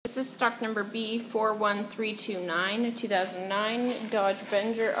This is stock number B41329, a 2009 Dodge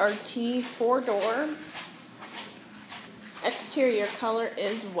Avenger RT 4-door. Exterior color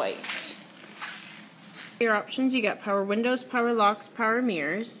is white. Your options, you got power windows, power locks, power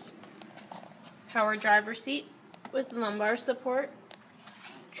mirrors, power driver seat with lumbar support,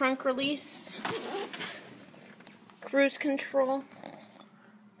 trunk release, cruise control,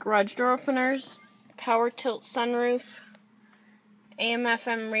 garage door openers, power tilt sunroof,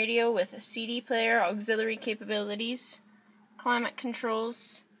 AM/FM radio with a CD player, auxiliary capabilities, climate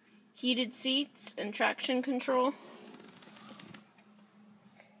controls, heated seats, and traction control.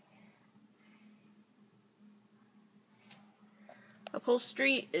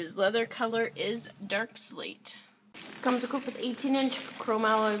 Upholstery is leather, color is dark slate. Comes equipped with 18-inch chrome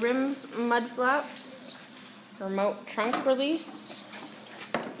alloy rims, mud flaps, remote trunk release,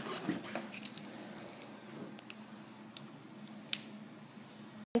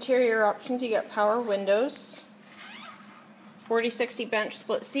 interior options, you got power windows, 40/60 bench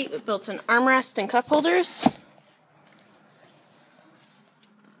split seat with built-in armrest and cup holders,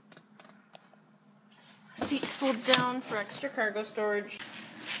 seats fold down for extra cargo storage.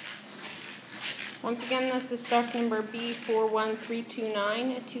 Once again, this is stock number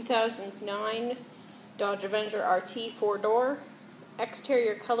B41329, a 2009 Dodge Avenger RT 4-door.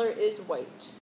 Exterior color is white.